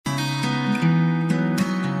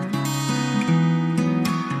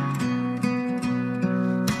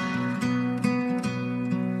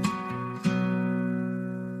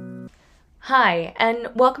Hi, and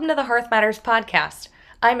welcome to the Hearth Matters podcast.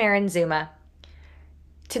 I'm Erin Zuma.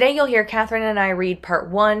 Today you'll hear Catherine and I read part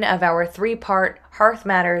one of our three-part Hearth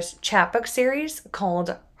Matters chapbook series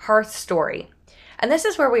called Hearthstory. And this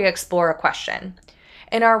is where we explore a question.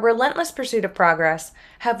 In our relentless pursuit of progress,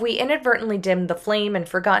 have we inadvertently dimmed the flame and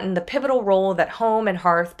forgotten the pivotal role that home and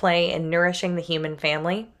hearth play in nourishing the human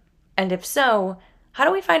family? And if so, how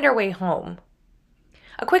do we find our way home?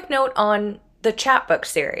 A quick note on the chapbook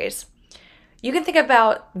series. You can think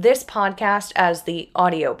about this podcast as the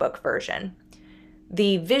audiobook version.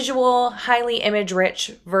 The visual, highly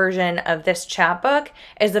image-rich version of this chapbook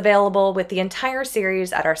is available with the entire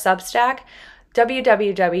series at our Substack,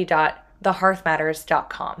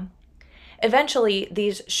 www.thehearthmatters.com. Eventually,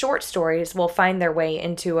 these short stories will find their way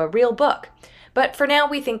into a real book, but for now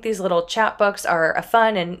we think these little chapbooks are a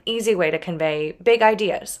fun and easy way to convey big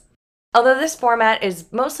ideas. Although this format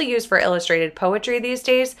is mostly used for illustrated poetry these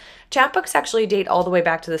days, chapbooks actually date all the way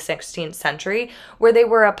back to the 16th century, where they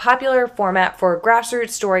were a popular format for grassroots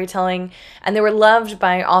storytelling, and they were loved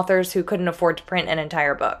by authors who couldn't afford to print an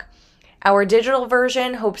entire book. Our digital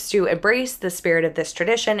version hopes to embrace the spirit of this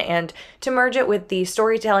tradition and to merge it with the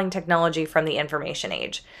storytelling technology from the information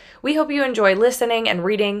age. We hope you enjoy listening and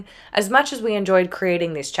reading as much as we enjoyed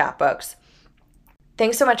creating these chapbooks.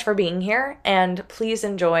 Thanks so much for being here, and please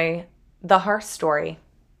enjoy the Hearthstory.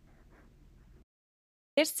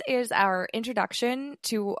 This is our introduction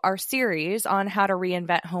to our series on how to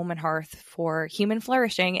reinvent home and hearth for human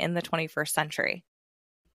flourishing in the 21st century.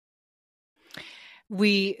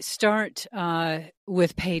 We start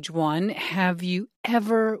with page 1. Have you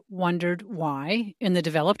ever wondered why, in the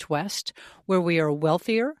developed West, where we are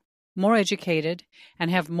wealthier, more educated,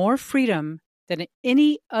 and have more freedom than at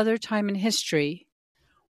any other time in history,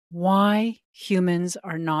 why humans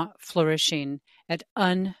are not flourishing at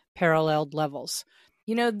unparalleled levels?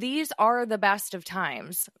 You know, these are the best of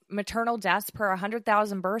times. Maternal deaths per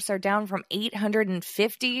 100,000 births are down from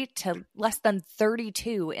 850 to less than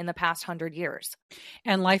 32 in the past 100 years.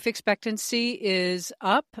 And life expectancy is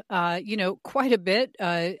up, quite a bit.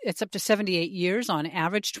 It's up to 78 years on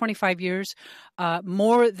average, 25 years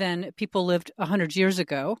more than people lived 100 years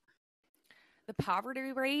ago. The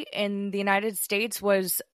poverty rate in the United States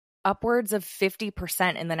was upwards of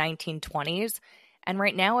 50% in the 1920s, and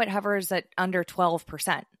right now it hovers at under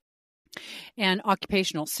 12%. And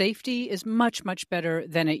occupational safety is much, much better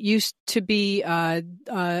than it used to be.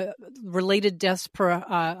 Related deaths per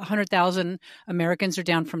 100,000 Americans are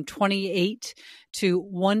down from 28 to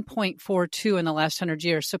 1.42 in the last 100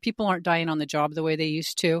 years. So people aren't dying on the job the way they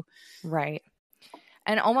used to. Right.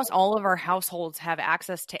 And almost all of our households have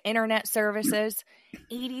access to internet services.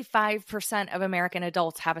 85% of American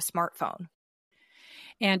adults have a smartphone.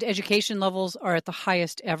 And education levels are at the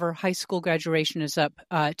highest ever. High school graduation is up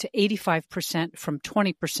to 85% from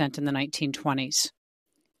 20% in the 1920s.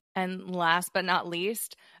 And last but not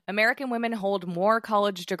least, American women hold more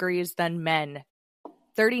college degrees than men.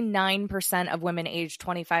 39% of women aged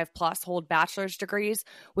 25 plus hold bachelor's degrees,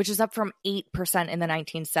 which is up from 8% in the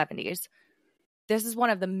 1970s. This is one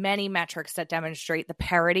of the many metrics that demonstrate the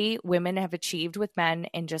parity women have achieved with men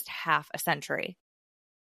in just half a century.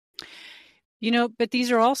 You know, but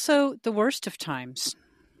these are also the worst of times.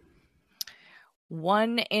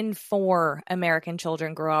 1 in 4 American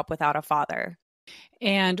children grow up without a father.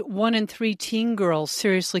 And 1 in 3 teen girls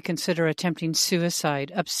seriously consider attempting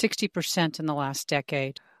suicide, up 60% in the last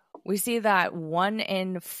decade. We see that 1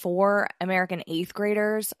 in 4 American 8th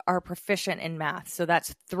graders are proficient in math. So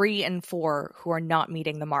that's 3 in 4 who are not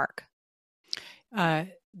meeting the mark.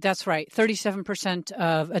 That's right. 37%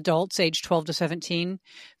 of adults aged 12 to 17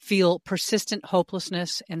 feel persistent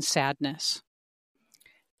hopelessness and sadness.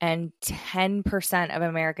 And 10% of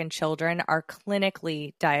American children are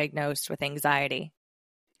clinically diagnosed with anxiety.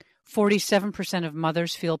 47% of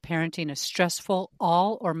mothers feel parenting is stressful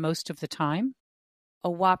all or most of the time. A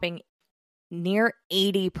whopping near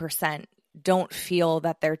 80% don't feel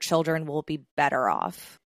that their children will be better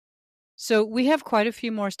off. So we have quite a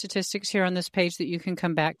few more statistics here on this page that you can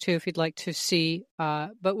come back to if you'd like to see.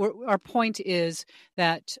 But our point is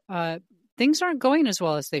that things aren't going as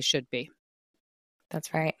well as they should be.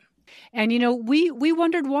 That's right. And, you know, we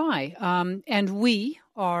wondered why. And we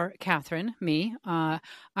are Catherine, me.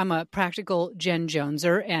 I'm a practical Jen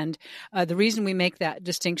Joneser. And the reason we make that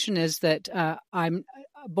distinction is that I'm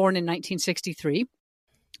born in 1963.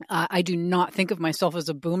 I do not think of myself as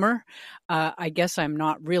a boomer. I guess I'm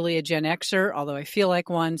not really a Gen Xer, although I feel like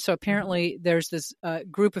one. So apparently there's this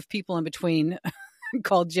group of people in between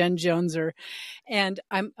called Jen Joneser. And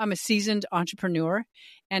I'm a seasoned entrepreneur.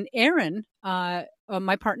 And Erin,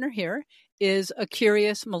 my partner here, is a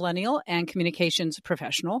curious millennial and communications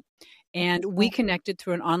professional. And we connected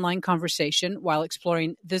through an online conversation while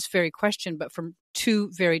exploring this very question, but from two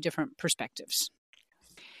very different perspectives.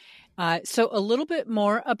 So a little bit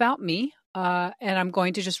more about me, and I'm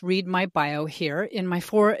going to just read my bio here. In my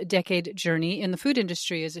 4-decade journey in the food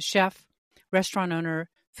industry as a chef, restaurant owner,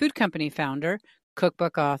 food company founder,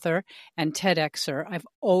 cookbook author, and TEDxer, I've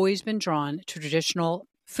always been drawn to traditional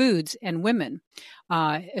foods and women,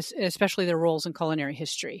 especially their roles in culinary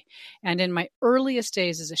history. And in my earliest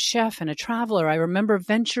days as a chef and a traveler, I remember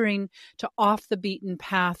venturing to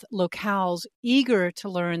off-the-beaten-path locales, eager to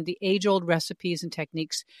learn the age-old recipes and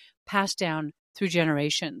techniques passed down through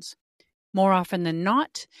generations. More often than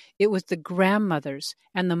not, it was the grandmothers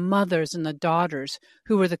and the mothers and the daughters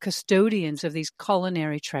who were the custodians of these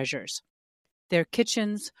culinary treasures. Their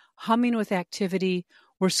kitchens, humming with activity,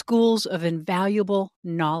 were schools of invaluable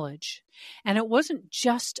knowledge. And it wasn't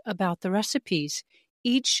just about the recipes.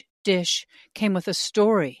 Each dish came with a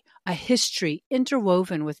story, a history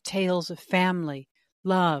interwoven with tales of family,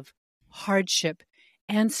 love, hardship,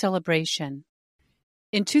 and celebration.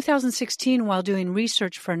 In 2016, while doing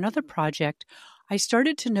research for another project, I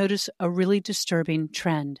started to notice a really disturbing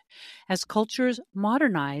trend. As cultures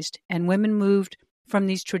modernized and women moved from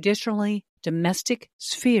these traditionally domestic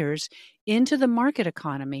spheres into the market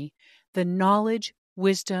economy, the knowledge,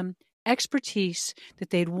 wisdom, expertise that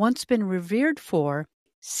they'd once been revered for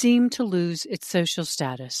seemed to lose its social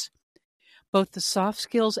status. Both the soft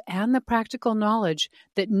skills and the practical knowledge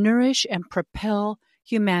that nourish and propel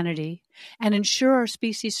humanity and ensure our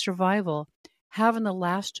species' survival have in the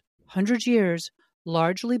last 100 years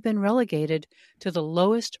largely been relegated to the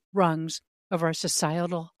lowest rungs of our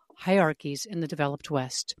societal hierarchies in the developed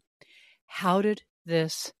West. How did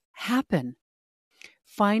this happen?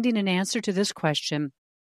 Finding an answer to this question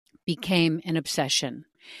became an obsession.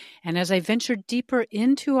 And as I ventured deeper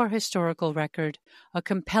into our historical record, a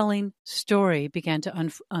compelling story began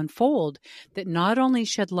to unfold that not only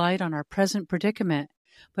shed light on our present predicament,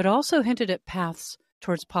 but also hinted at paths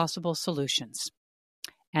towards possible solutions.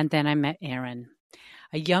 And then I met Erin,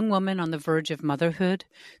 a young woman on the verge of motherhood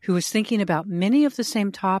who was thinking about many of the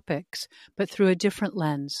same topics, but through a different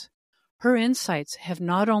lens. Her insights have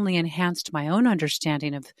not only enhanced my own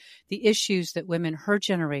understanding of the issues that women her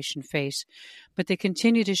generation face, but they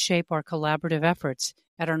continue to shape our collaborative efforts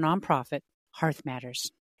at our nonprofit, Hearth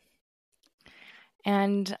Matters.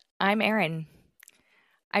 And I'm Erin.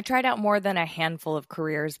 I tried out more than a handful of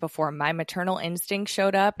careers before my maternal instinct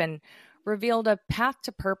showed up and revealed a path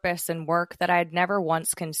to purpose and work that I had never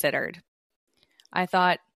once considered. I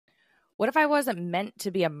thought, what if I wasn't meant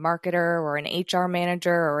to be a marketer or an HR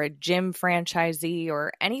manager or a gym franchisee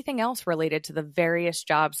or anything else related to the various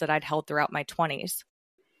jobs that I'd held throughout my 20s?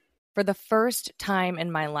 For the first time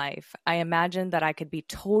in my life, I imagined that I could be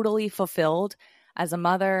totally fulfilled as a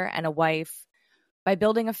mother and a wife by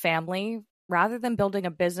building a family rather than building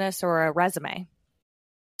a business or a resume.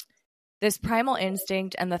 This primal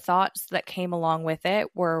instinct and the thoughts that came along with it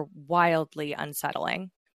were wildly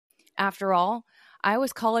unsettling. After all, I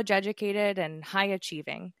was college educated and high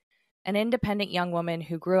achieving, an independent young woman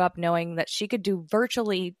who grew up knowing that she could do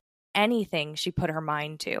virtually anything she put her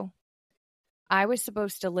mind to. I was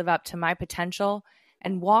supposed to live up to my potential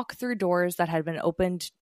and walk through doors that had been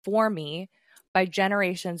opened for me by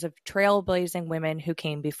generations of trailblazing women who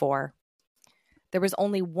came before. There was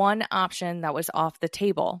only one option that was off the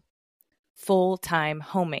table: full-time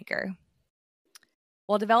homemaker.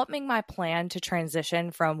 While developing my plan to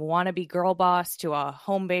transition from wannabe girl boss to a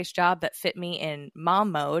home-based job that fit me in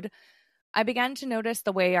mom mode, I began to notice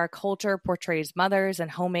the way our culture portrays mothers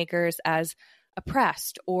and homemakers as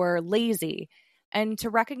oppressed or lazy, and to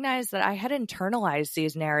recognize that I had internalized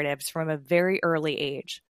these narratives from a very early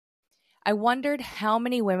age. I wondered how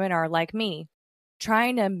many women are like me,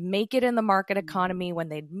 trying to make it in the market economy when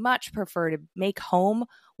they'd much prefer to make home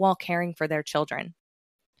while caring for their children.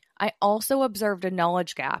 I also observed a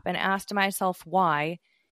knowledge gap and asked myself why,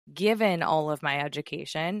 given all of my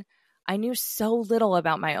education, I knew so little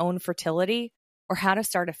about my own fertility or how to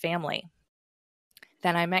start a family.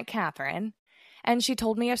 Then I met Catherine, and she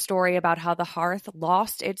told me a story about how the hearth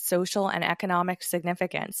lost its social and economic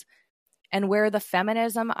significance, and where the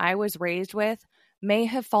feminism I was raised with may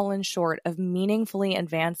have fallen short of meaningfully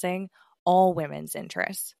advancing all women's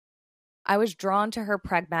interests. I was drawn to her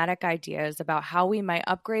pragmatic ideas about how we might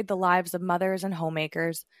upgrade the lives of mothers and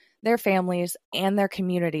homemakers, their families, and their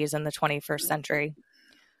communities in the 21st century.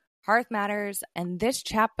 Hearth Matters and this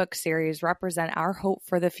chapbook series represent our hope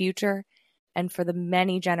for the future and for the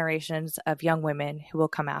many generations of young women who will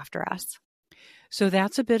come after us. So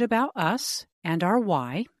that's a bit about us and our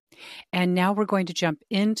why. And now we're going to jump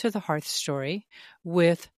into the Hearthstory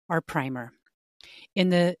with our primer. In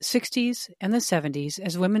the 60s and the 70s,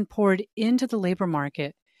 as women poured into the labor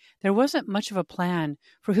market, there wasn't much of a plan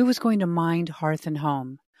for who was going to mind hearth and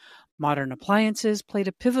home. Modern appliances played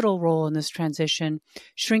a pivotal role in this transition,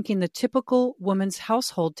 shrinking the typical woman's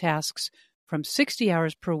household tasks from 60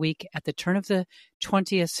 hours per week at the turn of the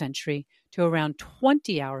 20th century to around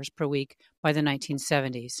 20 hours per week by the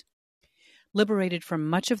 1970s. Liberated from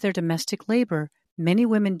much of their domestic labor, many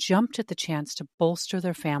women jumped at the chance to bolster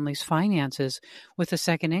their family's finances with a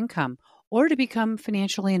second income or to become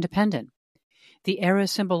financially independent. The era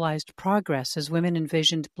symbolized progress as women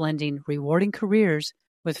envisioned blending rewarding careers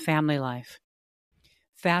with family life.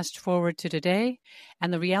 Fast forward to today,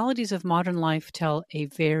 and the realities of modern life tell a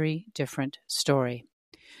very different story.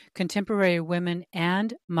 Contemporary women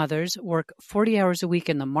and mothers work 40 hours a week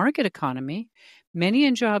in the market economy, many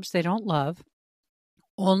in jobs they don't love,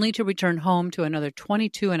 only to return home to another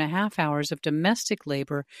 22 and a half hours of domestic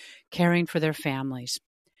labor caring for their families.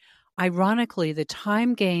 Ironically, the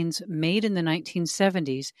time gains made in the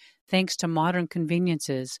 1970s, thanks to modern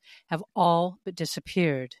conveniences, have all but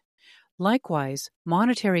disappeared. Likewise,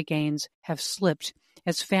 monetary gains have slipped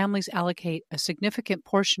as families allocate a significant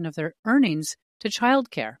portion of their earnings to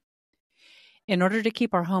childcare. In order to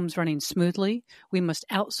keep our homes running smoothly, we must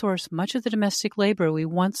outsource much of the domestic labor we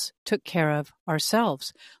once took care of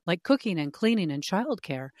ourselves, like cooking and cleaning and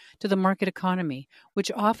childcare, to the market economy,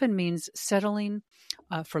 which often means settling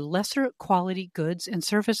for lesser quality goods and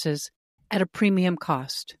services at a premium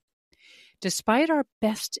cost. Despite our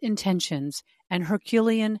best intentions and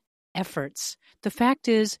Herculean efforts, the fact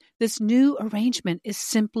is this new arrangement is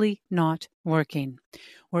simply not working.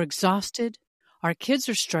 We're exhausted. Our kids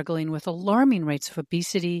are struggling with alarming rates of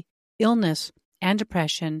obesity, illness, and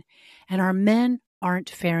depression, and our men aren't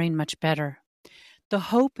faring much better. The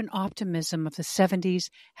hope and optimism of the 70s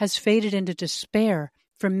has faded into despair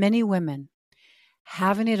for many women.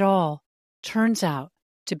 Having it all turns out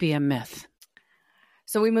to be a myth.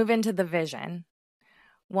 So we move into the vision.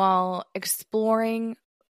 While exploring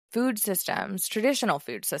food systems, traditional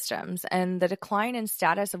food systems, and the decline in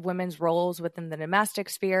status of women's roles within the domestic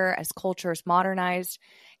sphere as cultures modernized,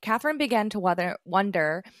 Catherine began to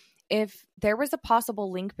wonder if there was a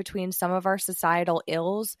possible link between some of our societal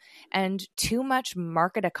ills and too much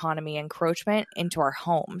market economy encroachment into our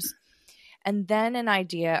homes. And then an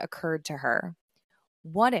idea occurred to her.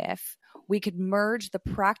 What if we could merge the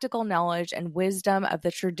practical knowledge and wisdom of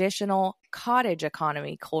the traditional cottage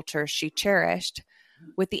economy culture she cherished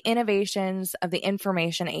with the innovations of the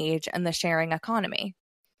information age and the sharing economy?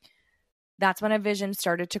 That's when a vision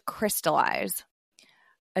started to crystallize.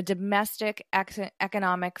 A domestic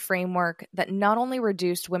economic framework that not only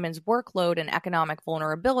reduced women's workload and economic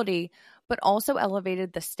vulnerability, but also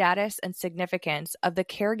elevated the status and significance of the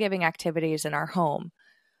caregiving activities in our home,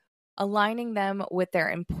 aligning them with their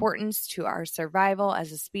importance to our survival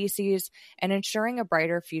as a species and ensuring a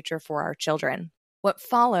brighter future for our children. What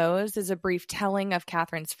follows is a brief telling of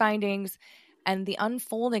Catherine's findings and the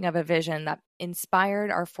unfolding of a vision that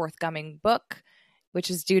inspired our forthcoming book,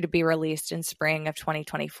 which is due to be released in spring of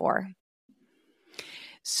 2024.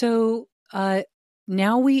 So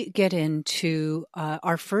now we get into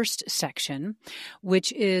our first section,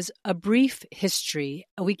 which is a brief history.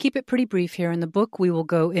 We keep it pretty brief here. In the book, we will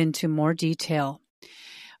go into more detail.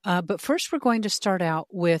 But first, we're going to start out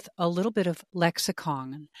with a little bit of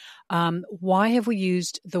lexicon. Why have we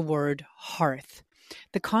used the word hearth?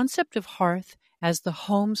 The concept of hearth as the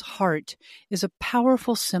home's heart is a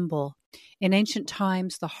powerful symbol. In ancient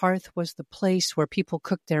times, the hearth was the place where people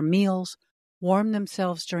cooked their meals, warmed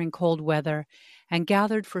themselves during cold weather, and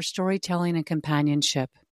gathered for storytelling and companionship.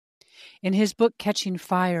 In his book, Catching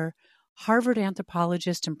Fire, Harvard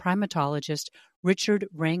anthropologist and primatologist Richard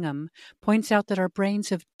Wrangham points out that our brains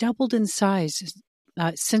have doubled in size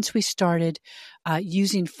since we started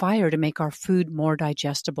using fire to make our food more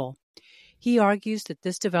digestible. He argues that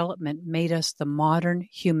this development made us the modern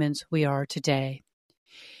humans we are today.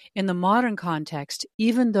 In the modern context,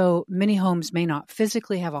 even though many homes may not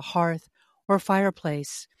physically have a hearth or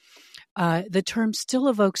fireplace, the term still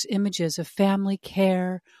evokes images of family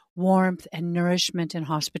care, warmth, and nourishment and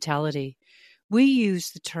hospitality. We use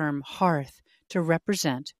the term hearth to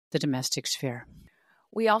represent the domestic sphere.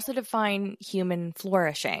 We also define human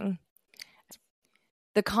flourishing.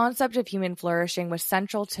 The concept of human flourishing was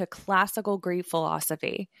central to classical Greek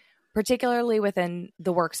philosophy, particularly within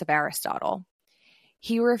the works of Aristotle.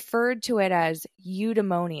 He referred to it as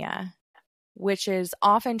eudaimonia, which is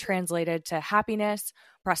often translated to happiness,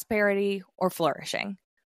 prosperity, or flourishing.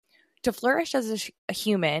 To flourish as a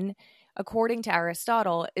human according to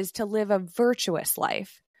Aristotle, is to live a virtuous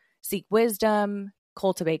life, seek wisdom,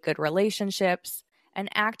 cultivate good relationships, and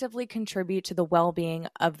actively contribute to the well-being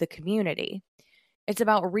of the community. It's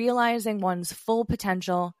about realizing one's full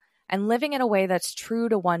potential and living in a way that's true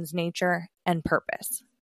to one's nature and purpose.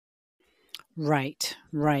 Right,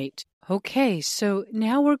 right. Okay, so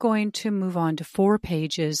now we're going to move on to 4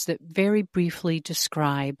 pages that very briefly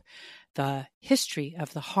describe the history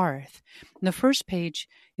of the hearth. And the first page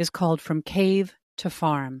is called From Cave to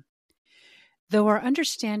Farm. Though our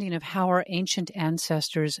understanding of how our ancient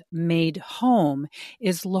ancestors made home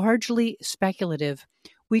is largely speculative,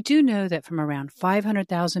 we do know that from around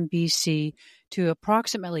 500,000 BC to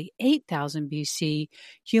approximately 8,000 BC,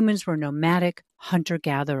 humans were nomadic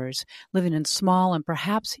hunter-gatherers, living in small and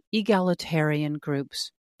perhaps egalitarian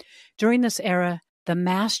groups. During this era, the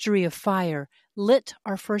mastery of fire lit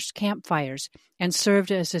our first campfires and served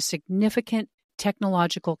as a significant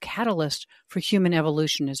technological catalyst for human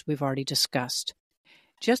evolution, as we've already discussed.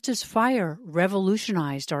 Just as fire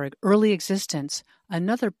revolutionized our early existence,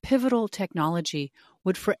 another pivotal technology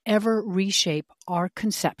would forever reshape our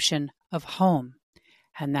conception of home,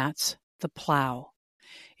 and that's the plow.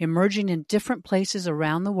 Emerging in different places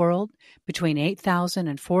around the world between 8,000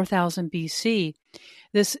 and 4,000 BC,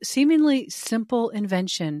 this seemingly simple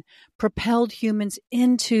invention propelled humans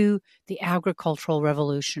into the agricultural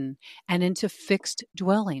revolution and into fixed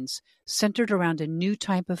dwellings centered around a new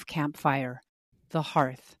type of campfire, the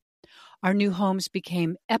hearth. Our new homes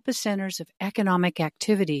became epicenters of economic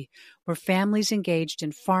activity where families engaged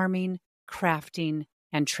in farming, crafting,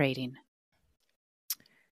 and trading.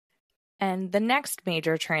 And the next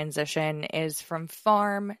major transition is from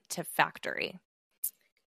farm to factory.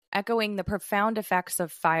 Echoing the profound effects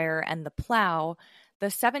of fire and the plow, the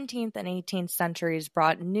 17th and 18th centuries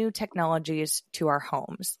brought new technologies to our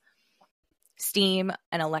homes. Steam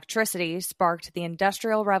and electricity sparked the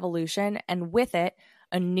Industrial Revolution, and with it,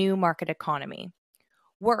 a new market economy.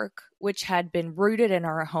 Work, which had been rooted in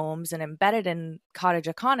our homes and embedded in cottage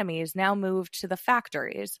economies, now moved to the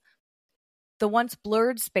factories. The once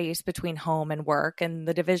blurred space between home and work and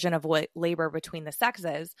the division of labor between the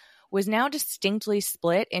sexes was now distinctly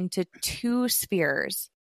split into 2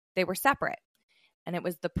 spheres. They were separate, and it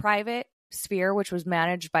was the private sphere, which was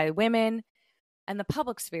managed by women, and the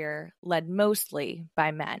public sphere led mostly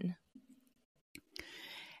by men.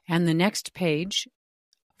 And the next page,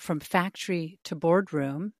 From Factory to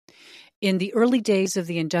Boardroom. In the early days of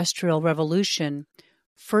the Industrial Revolution,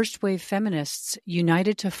 first-wave feminists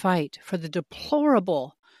united to fight for the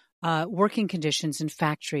deplorable working conditions in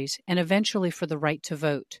factories and eventually for the right to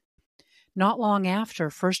vote. Not long after,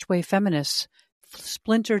 first-wave feminists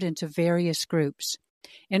splintered into various groups.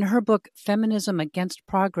 In her book, Feminism Against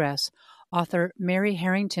Progress, author Mary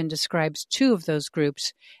Harrington describes 2 of those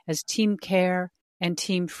groups as Team Care and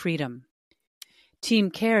Team Freedom.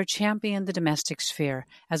 Team Care championed the domestic sphere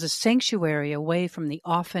as a sanctuary away from the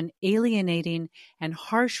often alienating and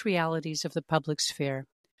harsh realities of the public sphere,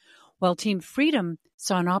 while Team Freedom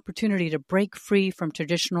saw an opportunity to break free from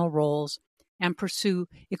traditional roles and pursue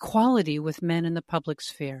equality with men in the public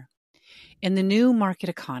sphere. In the new market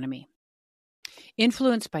economy,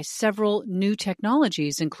 influenced by several new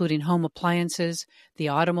technologies, including home appliances, the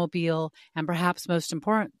automobile, and perhaps most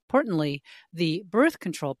importantly, the birth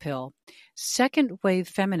control pill, second-wave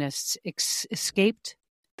feminists escaped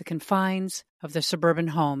the confines of their suburban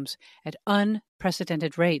homes at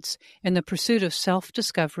unprecedented rates in the pursuit of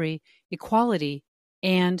self-discovery, equality,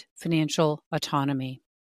 and financial autonomy.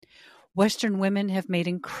 Western women have made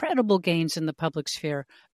incredible gains in the public sphere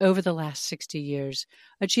over the last 60 years,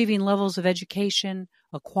 achieving levels of education,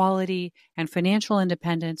 equality, and financial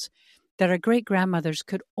independence that our great-grandmothers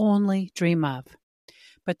could only dream of.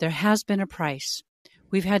 But there has been a price.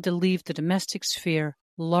 We've had to leave the domestic sphere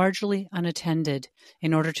largely unattended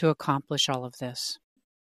in order to accomplish all of this.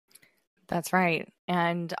 That's right.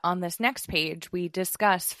 And on this next page, we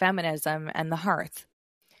discuss feminism and the hearth.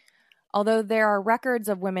 Although there are records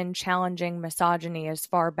of women challenging misogyny as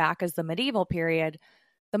far back as the medieval period,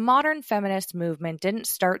 the modern feminist movement didn't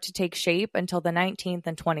start to take shape until the 19th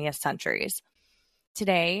and 20th centuries.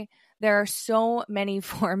 Today, there are so many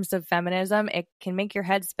forms of feminism, it can make your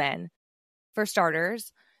head spin. For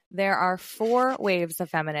starters, there are 4 waves of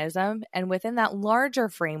feminism, and within that larger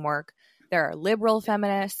framework, there are liberal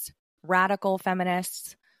feminists, radical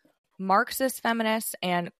feminists, Marxist feminists,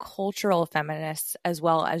 and cultural feminists, as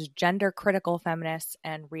well as gender-critical feminists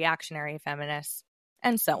and reactionary feminists,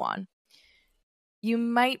 and so on. You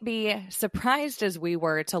might be surprised as we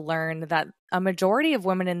were to learn that a majority of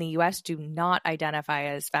women in the U.S. do not identify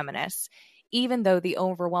as feminists, even though the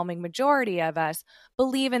overwhelming majority of us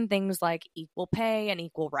believe in things like equal pay and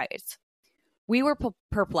equal rights. We were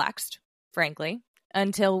perplexed, frankly,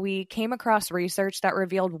 until we came across research that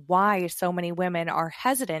revealed why so many women are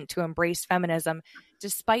hesitant to embrace feminism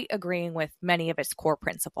despite agreeing with many of its core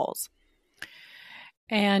principles.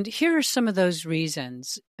 And here are some of those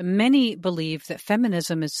reasons. Many believe that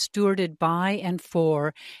feminism is stewarded by and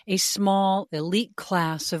for a small elite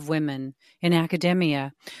class of women in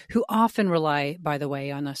academia who often rely, by the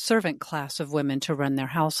way, on a servant class of women to run their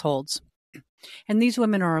households. And these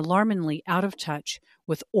women are alarmingly out of touch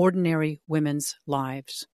with ordinary women's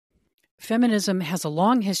lives. Feminism has a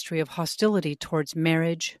long history of hostility towards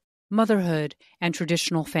marriage, motherhood, and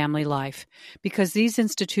traditional family life because these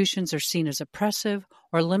institutions are seen as oppressive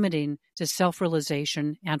or limiting to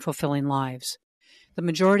self-realization and fulfilling lives. The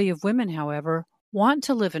majority of women, however, want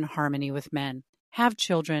to live in harmony with men, have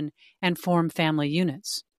children, and form family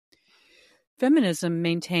units. Feminism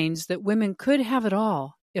maintains that women could have it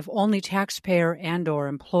all if only taxpayer and or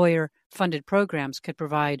employer-funded programs could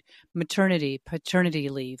provide maternity, paternity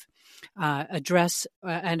leave, address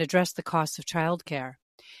the costs of childcare.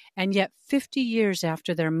 And yet, 50 years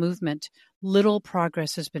after their movement, little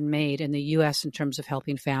progress has been made in the U.S. in terms of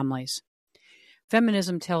helping families.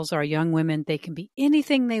 Feminism tells our young women they can be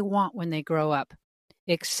anything they want when they grow up,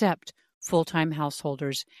 except full-time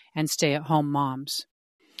householders and stay-at-home moms.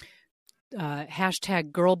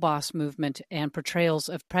 Hashtag girl boss movement and portrayals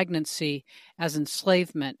of pregnancy as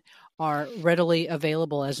enslavement are readily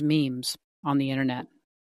available as memes on the internet.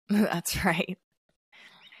 That's right.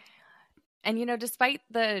 And, despite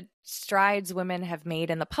the strides women have made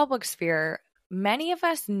in the public sphere, many of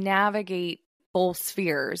us navigate both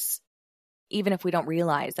spheres, even if we don't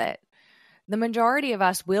realize it. The majority of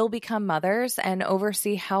us will become mothers and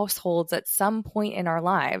oversee households at some point in our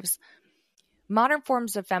lives. Modern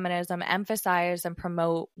forms of feminism emphasize and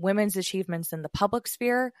promote women's achievements in the public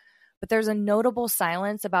sphere, but there's a notable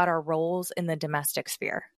silence about our roles in the domestic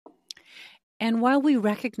sphere. And while we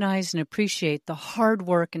recognize and appreciate the hard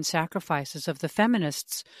work and sacrifices of the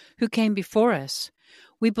feminists who came before us,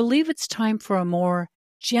 we believe it's time for a more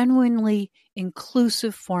genuinely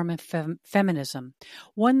inclusive form of feminism,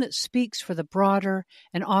 one that speaks for the broader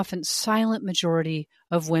and often silent majority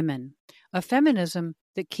of women, a feminism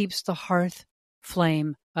that keeps the hearth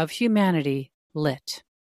flame of humanity lit.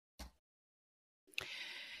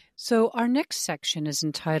 So our next section is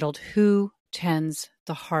entitled, Who Tends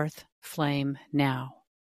the Hearth Flame Now?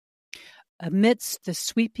 Amidst the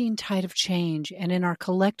sweeping tide of change and in our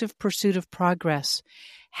collective pursuit of progress,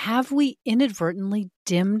 have we inadvertently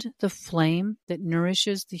dimmed the flame that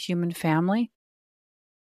nourishes the human family?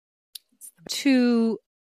 To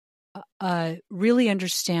really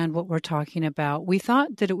understand what we're talking about, we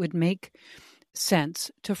thought that it would make sense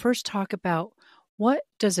to first talk about what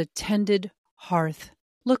does a tended hearth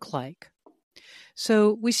look like.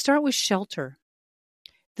 So we start with shelter.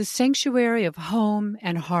 The sanctuary of home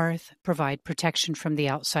and hearth provide protection from the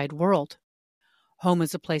outside world. Home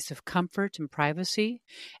is a place of comfort and privacy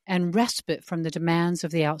and respite from the demands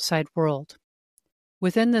of the outside world.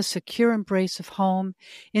 Within the secure embrace of home,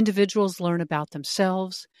 individuals learn about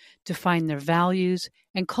themselves, define their values,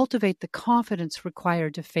 and cultivate the confidence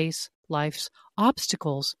required to face life's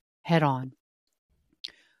obstacles head-on.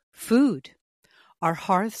 Food. Our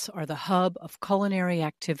hearths are the hub of culinary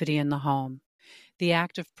activity in the home. The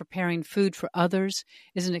act of preparing food for others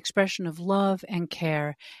is an expression of love and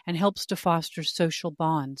care and helps to foster social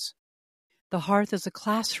bonds. The hearth is a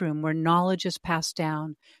classroom where knowledge is passed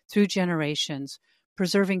down through generations,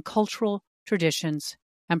 preserving cultural traditions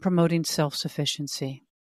and promoting self-sufficiency.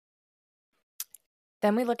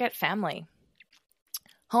 Then we look at family.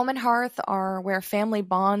 Home and hearth are where family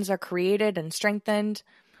bonds are created and strengthened,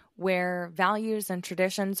 where values and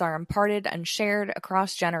traditions are imparted and shared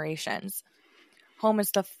across generations. Home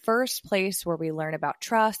is the first place where we learn about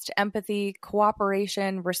trust, empathy,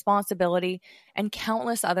 cooperation, responsibility, and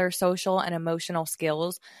countless other social and emotional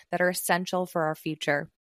skills that are essential for our future.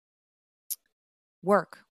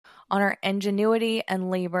 Work on our ingenuity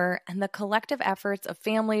and labor and the collective efforts of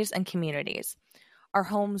families and communities. Our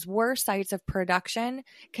homes were sites of production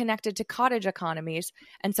connected to cottage economies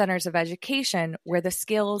and centers of education where the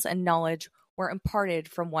skills and knowledge were imparted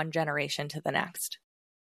from one generation to the next.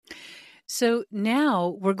 So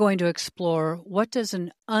now we're going to explore what does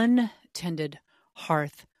an untended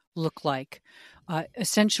hearth look like,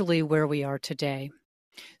 essentially where we are today.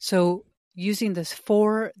 So using the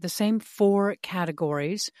same four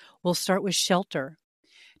categories, we'll start with shelter.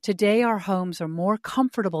 Today our homes are more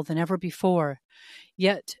comfortable than ever before,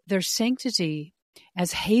 yet their sanctity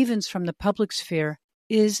as havens from the public sphere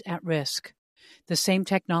is at risk. The same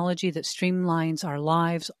technology that streamlines our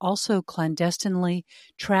lives also clandestinely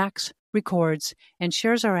tracks, records, and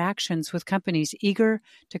shares our actions with companies eager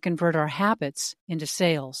to convert our habits into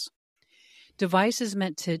sales. Devices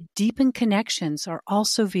meant to deepen connections are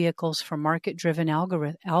also vehicles for market-driven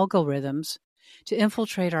algorithms to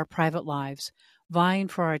infiltrate our private lives, vying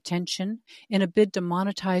for our attention in a bid to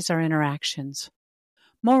monetize our interactions.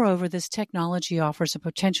 Moreover, this technology offers a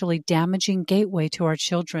potentially damaging gateway to our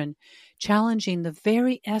children, challenging the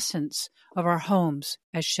very essence of our homes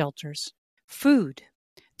as shelters. Food.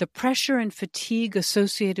 The pressure and fatigue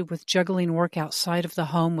associated with juggling work outside of the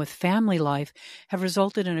home with family life have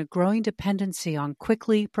resulted in a growing dependency on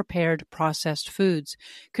quickly prepared processed foods,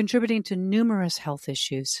 contributing to numerous health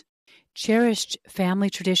issues. Cherished family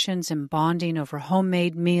traditions and bonding over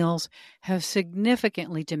homemade meals have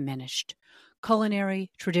significantly diminished.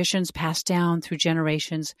 Culinary traditions passed down through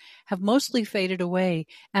generations have mostly faded away,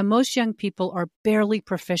 and most young people are barely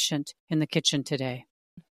proficient in the kitchen today.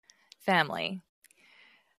 Family.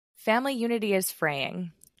 Family unity is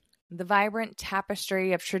fraying. The vibrant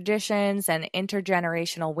tapestry of traditions and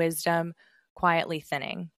intergenerational wisdom quietly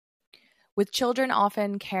thinning. With children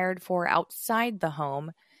often cared for outside the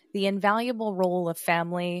home, the invaluable role of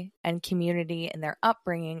family and community in their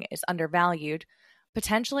upbringing is undervalued,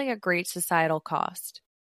 potentially at great societal cost.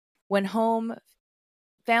 When home,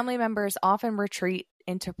 family members often retreat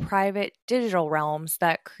into private digital realms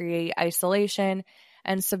that create isolation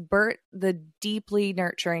and subvert the deeply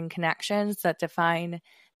nurturing connections that define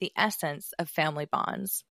the essence of family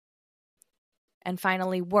bonds. And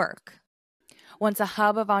finally, work. Once a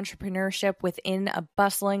hub of entrepreneurship within a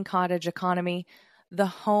bustling cottage economy, the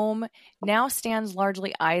home now stands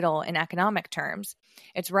largely idle in economic terms.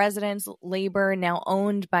 Its residents, labor now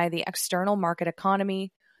owned by the external market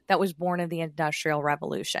economy that was born of the Industrial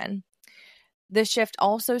Revolution. This shift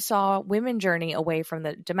also saw women journey away from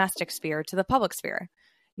the domestic sphere to the public sphere.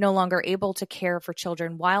 No longer able to care for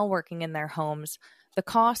children while working in their homes, the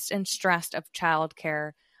cost and stress of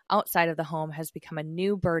childcare outside of the home has become a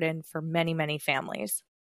new burden for many, many families.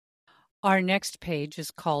 Our next page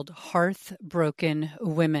is called Hearthbroken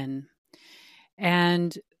Women.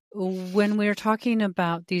 And when we're talking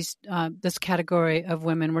about this category of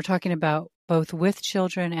women, we're talking about both with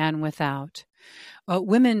children and without.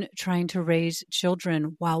 Women trying to raise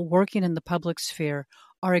children while working in the public sphere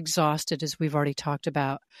are exhausted, as we've already talked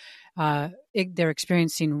about. They're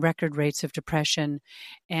experiencing record rates of depression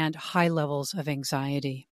and high levels of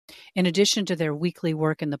anxiety. In addition to their weekly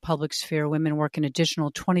work in the public sphere, women work an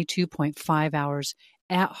additional 22.5 hours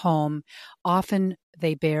at home. Often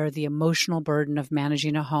they bear the emotional burden of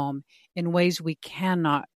managing a home in ways we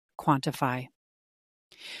cannot quantify.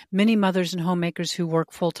 Many mothers and homemakers who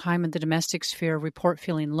work full-time in the domestic sphere report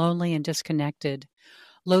feeling lonely and disconnected.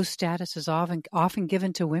 Low status is often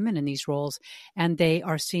given to women in these roles, and they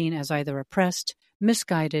are seen as either oppressed,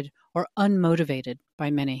 misguided, or unmotivated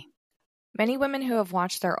by many. Many women who have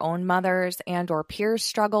watched their own mothers and or peers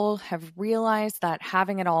struggle have realized that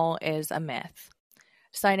having it all is a myth.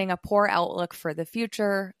 Citing a poor outlook for the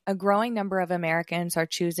future, a growing number of Americans are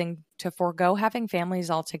choosing to forego having families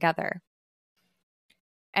altogether.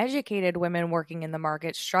 Educated women working in the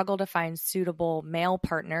market struggle to find suitable male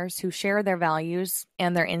partners who share their values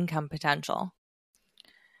and their income potential.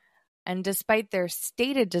 And despite their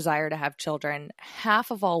stated desire to have children,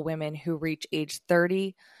 half of all women who reach age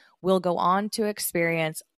 30 will go on to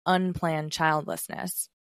experience unplanned childlessness.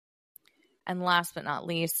 And last but not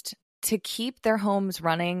least, to keep their homes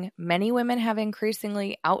running, many women have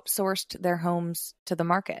increasingly outsourced their homes to the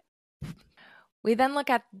market. We then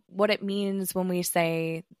look at what it means when we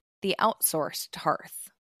say the outsourced hearth.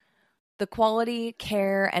 The quality,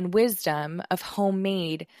 care, and wisdom of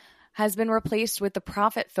homemade has been replaced with the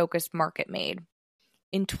profit-focused market made.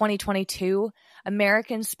 In 2022,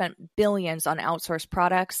 Americans spent billions on outsourced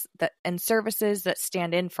products and services that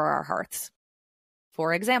stand in for our hearths.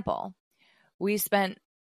 For example, we spent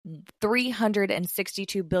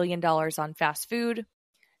 $362 billion on fast food,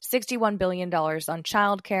 $61 billion on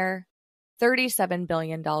childcare, $37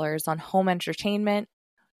 billion on home entertainment,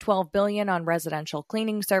 $12 billion on residential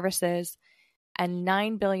cleaning services, and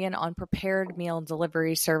 $9 billion on prepared meal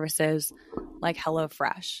delivery services like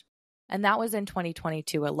HelloFresh. And that was in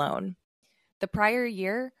 2022 alone. The prior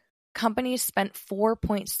year, companies spent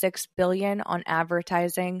 $4.6 billion on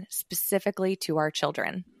advertising specifically to our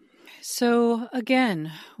children. So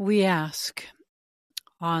again, we ask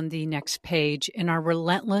on the next page, in our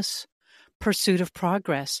relentless pursuit of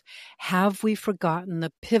progress, have we forgotten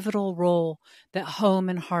the pivotal role that home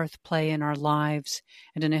and hearth play in our lives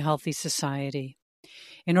and in a healthy society?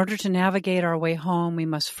 In order to navigate our way home, we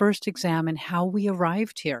must first examine how we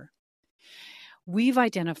arrived here. We've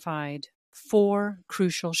identified 4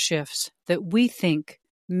 crucial shifts that we think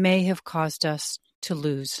may have caused us to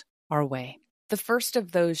lose our way. The first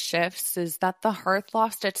of those shifts is that the hearth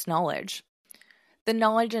lost its knowledge. The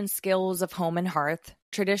knowledge and skills of home and hearth,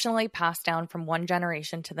 traditionally passed down from one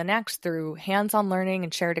generation to the next through hands-on learning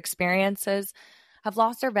and shared experiences, have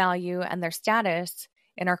lost their value and their status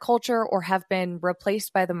in our culture or have been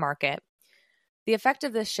replaced by the market. The effect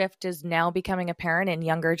of this shift is now becoming apparent in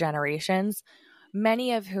younger generations,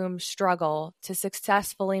 many of whom struggle to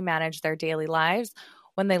successfully manage their daily lives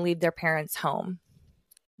when they leave their parents' home.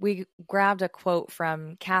 We grabbed a quote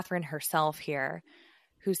from Catherine herself here,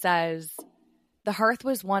 who says, "The hearth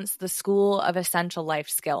was once the school of essential life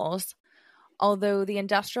skills. Although the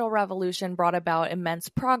Industrial Revolution brought about immense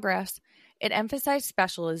progress, it emphasized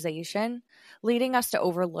specialization, leading us to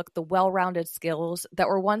overlook the well-rounded skills that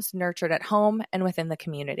were once nurtured at home and within the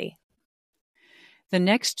community." The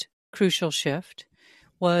next crucial shift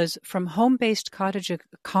was from home-based cottage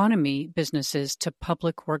economy businesses to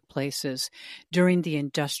public workplaces during the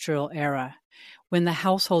industrial era, when the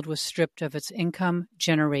household was stripped of its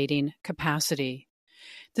income-generating capacity.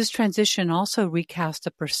 This transition also recast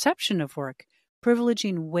the perception of work,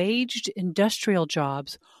 privileging waged industrial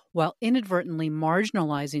jobs while inadvertently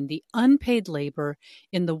marginalizing the unpaid labor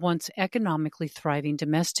in the once economically thriving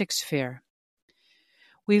domestic sphere.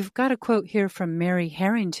 We've got a quote here from Mary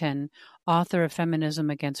Harrington, author of Feminism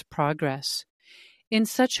Against Progress. "In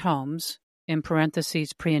such homes, in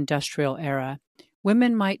parentheses pre-industrial era,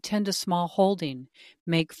 women might tend a small holding,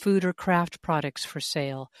 make food or craft products for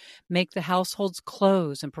sale, make the household's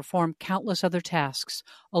clothes, and perform countless other tasks,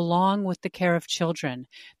 along with the care of children,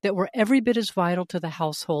 that were every bit as vital to the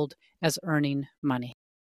household as earning money."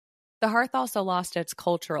 The hearth also lost its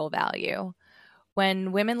cultural value.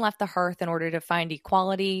 When women left the hearth in order to find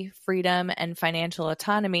equality, freedom, and financial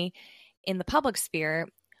autonomy in the public sphere,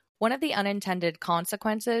 one of the unintended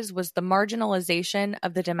consequences was the marginalization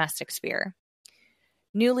of the domestic sphere.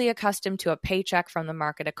 Newly accustomed to a paycheck from the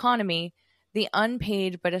market economy, the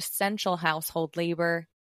unpaid but essential household labor,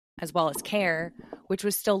 as well as care, which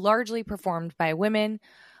was still largely performed by women,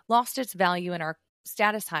 lost its value in our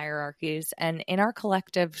status hierarchies and in our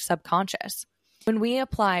collective subconscious. When we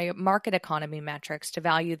apply market economy metrics to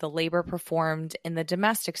value the labor performed in the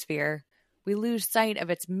domestic sphere, we lose sight of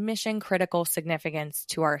its mission-critical significance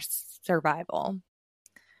to our survival.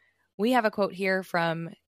 We have a quote here from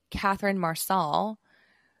Catherine Marsal,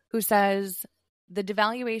 who says, "The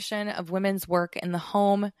devaluation of women's work in the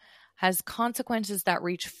home has consequences that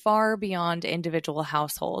reach far beyond individual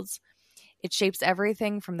households. It shapes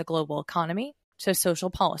everything from the global economy to social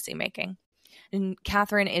policy making." And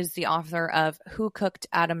Catherine is the author of Who Cooked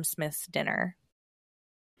Adam Smith's Dinner?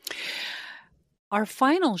 Our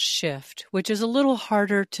final shift, which is a little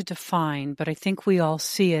harder to define, but I think we all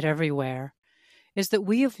see it everywhere, is that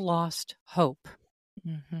we have lost hope.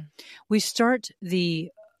 Mm-hmm. We start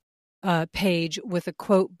the page with a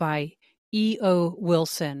quote by E.O.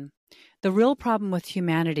 Wilson. "The real problem with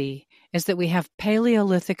humanity is that we have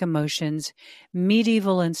Paleolithic emotions,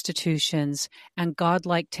 medieval institutions, and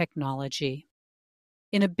godlike technology.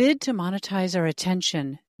 In a bid to monetize our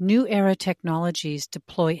attention, new era technologies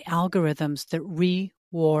deploy algorithms that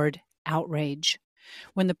reward outrage.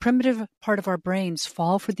 When the primitive part of our brains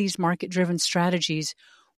fall for these market-driven strategies,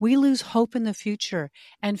 we lose hope in the future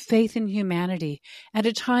and faith in humanity at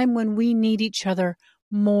a time when we need each other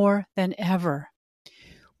more than ever.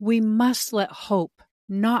 We must let hope,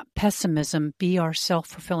 not pessimism, be our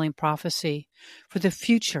self-fulfilling prophecy for the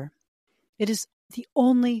future. It is the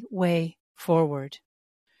only way forward."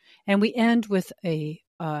 And we end with a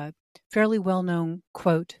fairly well-known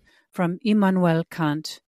quote from Immanuel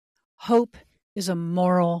Kant. "Hope is a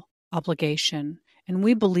moral obligation," and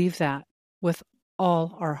we believe that with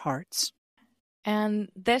all our hearts.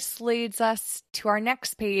 And this leads us to our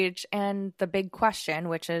next page and the big question,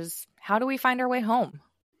 which is, how do we find our way home?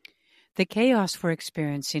 The chaos we're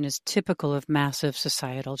experiencing is typical of massive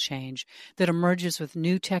societal change that emerges with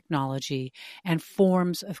new technology and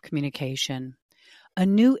forms of communication. A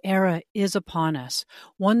new era is upon us,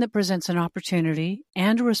 one that presents an opportunity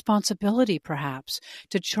and a responsibility, perhaps,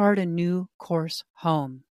 to chart a new course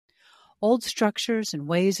home. Old structures and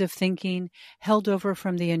ways of thinking held over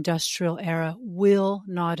from the industrial era will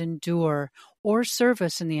not endure or serve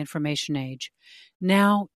us in the information age.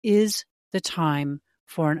 Now is the time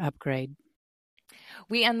for an upgrade.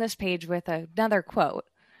 We end this page with another quote,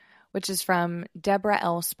 which is from Deborah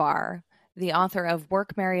L. Spar, the author of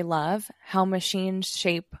Work, Marry, Love: How Machines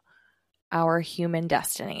Shape Our Human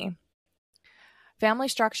Destiny. Family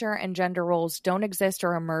structure and gender roles don't exist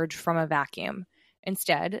or emerge from a vacuum.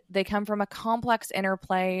 Instead, they come from a complex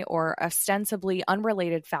interplay or ostensibly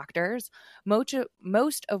unrelated factors,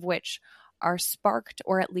 most of which are sparked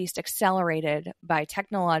or at least accelerated by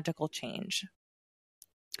technological change.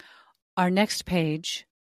 Our next page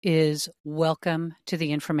is Welcome to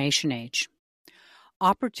the Information Age.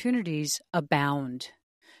 Opportunities abound.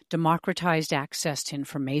 Democratized access to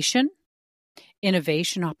information,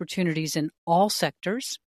 innovation opportunities in all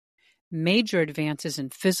sectors, major advances in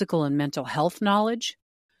physical and mental health knowledge,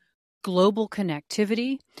 global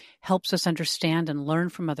connectivity helps us understand and learn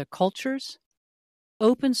from other cultures,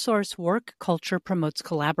 open source work culture promotes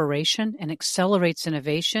collaboration and accelerates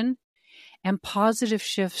innovation, and positive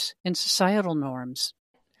shifts in societal norms.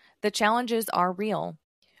 The challenges are real.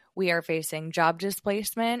 We are facing job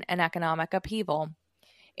displacement and economic upheaval,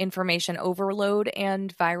 information overload,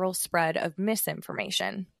 and viral spread of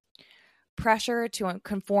misinformation. Pressure to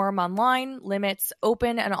conform online limits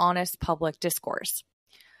open and honest public discourse.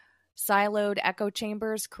 Siloed echo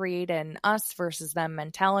chambers create an us versus them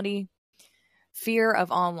mentality. Fear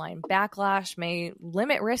of online backlash may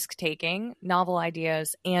limit risk-taking, novel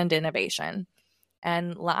ideas, and innovation.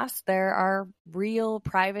 And last, there are real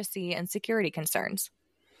privacy and security concerns.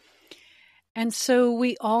 And so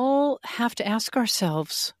we all have to ask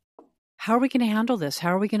ourselves, how are we going to handle this?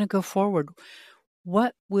 How are we going to go forward?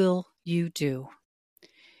 What will you do?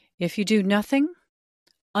 If you do nothing,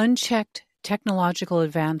 unchecked technological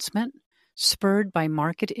advancement, spurred by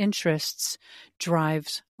market interests,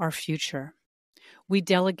 drives our future. We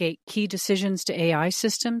delegate key decisions to AI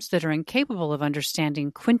systems that are incapable of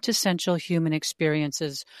understanding quintessential human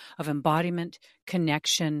experiences of embodiment,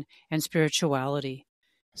 connection, and spirituality.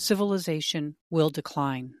 Civilization will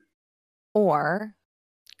decline. Or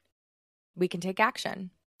we can take action.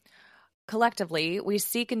 Collectively, we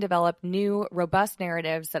seek and develop new, robust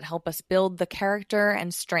narratives that help us build the character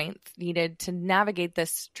and strength needed to navigate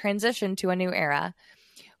this transition to a new era.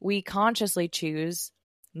 We consciously choose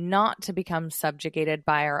not to become subjugated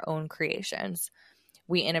by our own creations.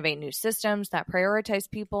 We innovate new systems that prioritize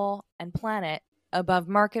people and planet above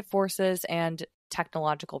market forces and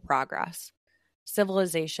technological progress.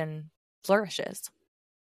 Civilization flourishes.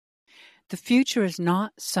 The future is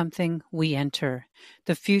not something we enter.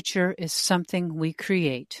 The future is something we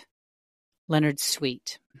create. Leonard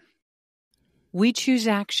Sweet. We choose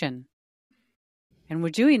action. And we're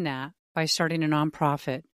doing that by starting a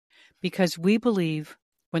nonprofit because we believe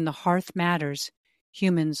when the hearth matters,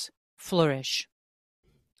 humans flourish.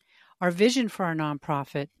 Our vision for our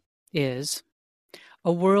nonprofit is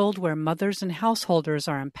a world where mothers and householders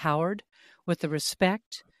are empowered with the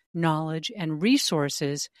respect, knowledge, and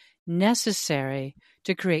resources necessary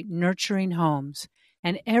to create nurturing homes,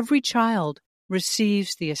 and every child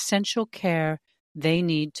receives the essential care they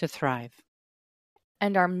need to thrive.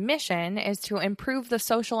 And our mission is to improve the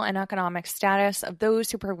social and economic status of those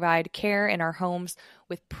who provide care in our homes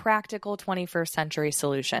with practical 21st century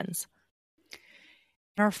solutions.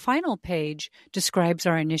 Our final page describes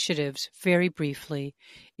our initiatives very briefly.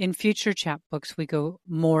 In future chapbooks, we go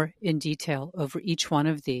more in detail over each one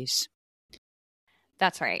of these.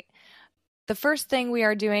 That's right. The first thing we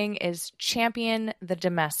are doing is champion the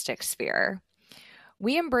domestic sphere.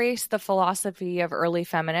 We embrace the philosophy of early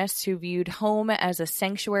feminists who viewed home as a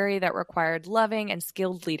sanctuary that required loving and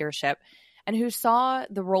skilled leadership, and who saw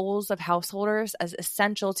the roles of householders as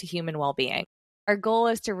essential to human well-being. Our goal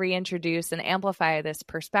is to reintroduce and amplify this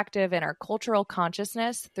perspective in our cultural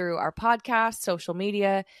consciousness through our podcasts, social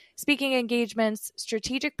media, speaking engagements,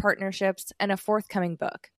 strategic partnerships, and a forthcoming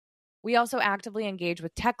book. We also actively engage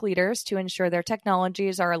with tech leaders to ensure their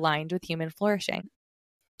technologies are aligned with human flourishing.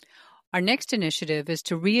 Our next initiative is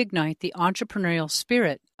to reignite the entrepreneurial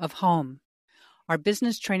spirit of home. Our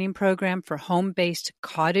business training program for home-based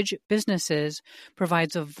cottage businesses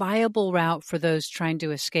provides a viable route for those trying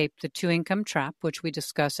to escape the two-income trap, which we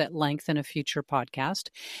discuss at length in a future podcast,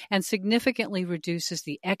 and significantly reduces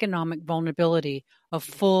the economic vulnerability of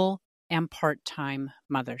full and part-time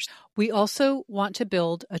mothers. We also want to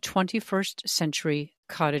build a 21st century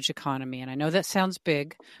cottage economy. And I know that sounds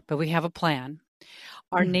big, but we have a plan.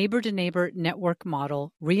 Our neighbor-to-neighbor network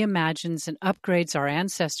model reimagines and upgrades our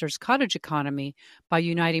ancestors' cottage economy by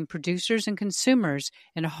uniting producers and consumers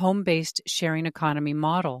in a home-based sharing economy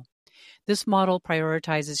model. This model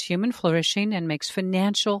prioritizes human flourishing and makes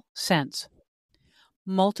financial sense.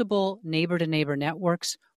 Multiple neighbor-to-neighbor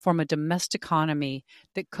networks form a domestic economy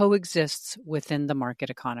that coexists within the market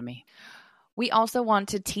economy. We also want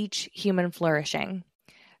to teach human flourishing.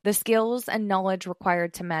 The skills and knowledge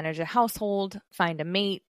required to manage a household, find a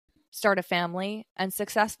mate, start a family, and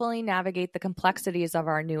successfully navigate the complexities of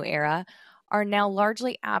our new era are now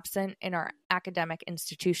largely absent in our academic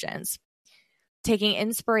institutions. Taking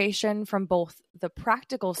inspiration from both the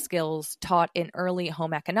practical skills taught in early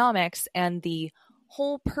home economics and the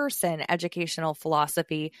whole person educational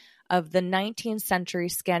philosophy of the 19th century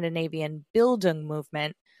Scandinavian Bildung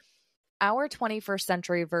movement, our 21st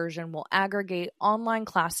century version will aggregate online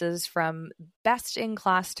classes from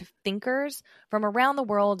best-in-class thinkers from around the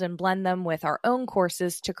world and blend them with our own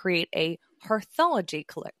courses to create a Hearthology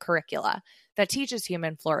curricula that teaches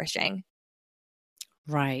human flourishing.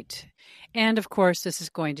 Right. And of course, this is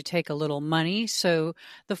going to take a little money. So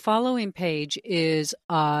the following page is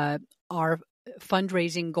our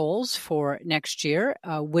fundraising goals for next year,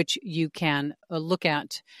 which you can look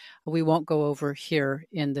at. We won't go over here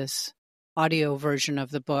in this audio version of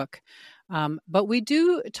the book. But we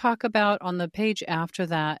do talk about on the page after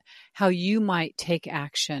that how you might take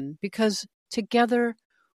action, because together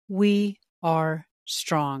we are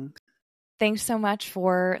strong. Thanks so much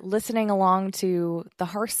for listening along to the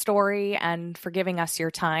Hearthstory and for giving us your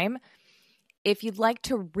time. If you'd like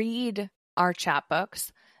to read our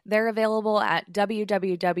chapbooks, they're available at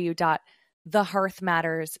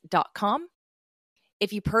www.thehearthmatters.com.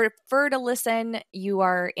 If you prefer to listen, you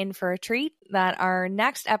are in for a treat. That our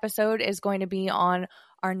next episode is going to be on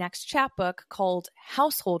our next chapbook called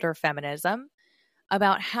Householder Feminism,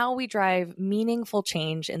 about how we drive meaningful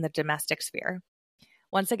change in the domestic sphere.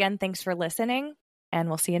 Once again, thanks for listening, and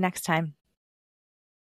we'll see you next time.